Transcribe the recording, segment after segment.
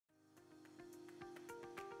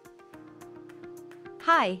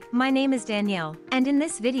Hi, my name is Danielle, and in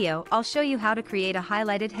this video I'll show you how to create a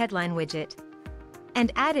highlighted headline widget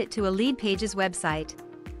and add it to a LeadPages website.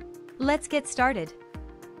 Let's get started.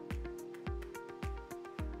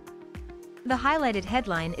 The highlighted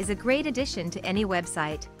headline is a great addition to any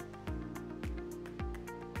website.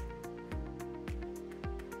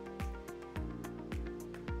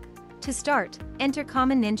 To start, enter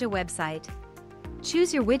Common Ninja website.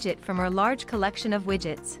 Choose your widget from our large collection of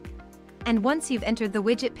widgets. And once you've entered the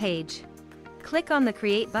widget page, click on the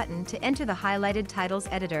Create button to enter the highlighted titles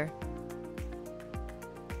editor.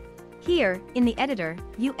 Here, in the editor,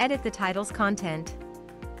 you edit the title's content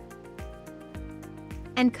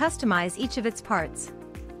and customize each of its parts.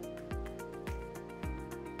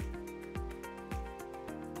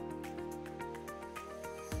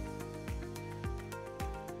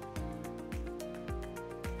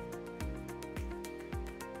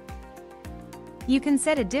 You can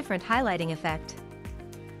set a different highlighting effect.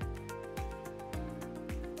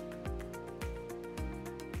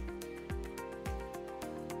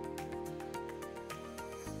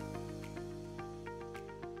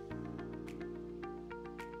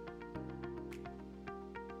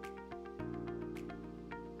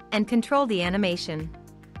 And control the animation.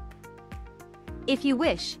 If you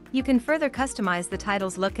wish, you can further customize the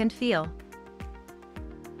title's look and feel.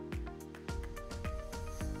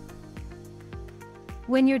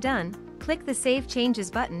 When you're done, click the Save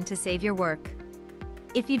Changes button to save your work.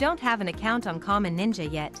 If you don't have an account on Common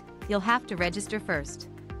Ninja yet, you'll have to register first.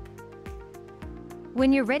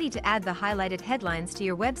 When you're ready to add the highlighted headlines to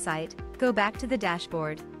your website, go back to the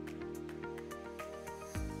dashboard.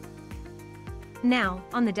 Now,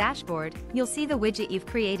 on the dashboard, you'll see the widget you've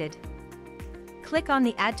created. Click on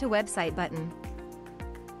the Add to Website button.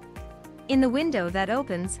 In the window that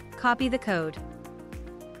opens, copy the code.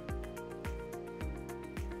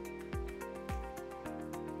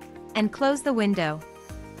 And close the window.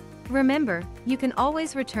 Remember, you can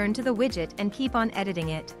always return to the widget and keep on editing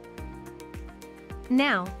it.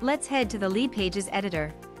 Now, let's head to the LeadPages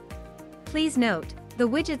editor. Please note, the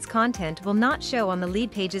widget's content will not show on the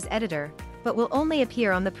LeadPages editor, but will only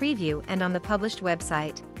appear on the preview and on the published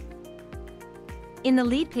website. In the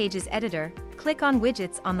LeadPages editor, click on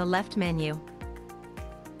Widgets on the left menu.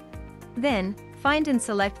 Then, find and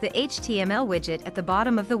select the HTML widget at the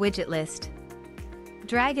bottom of the widget list.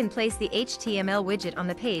 Drag and place the HTML widget on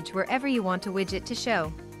the page wherever you want a widget to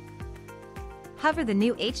show. Hover the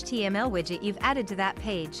new HTML widget you've added to that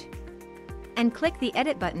page. And click the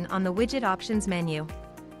Edit button on the Widget Options menu.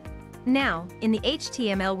 Now, in the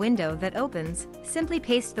HTML window that opens, simply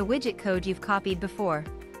paste the widget code you've copied before.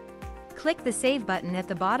 Click the Save button at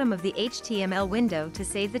the bottom of the HTML window to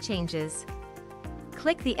save the changes.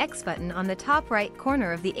 Click the X button on the top right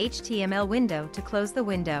corner of the HTML window to close the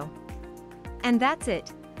window. And that's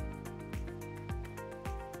it.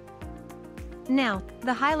 Now,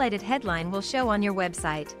 the highlighted headline will show on your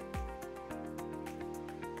website.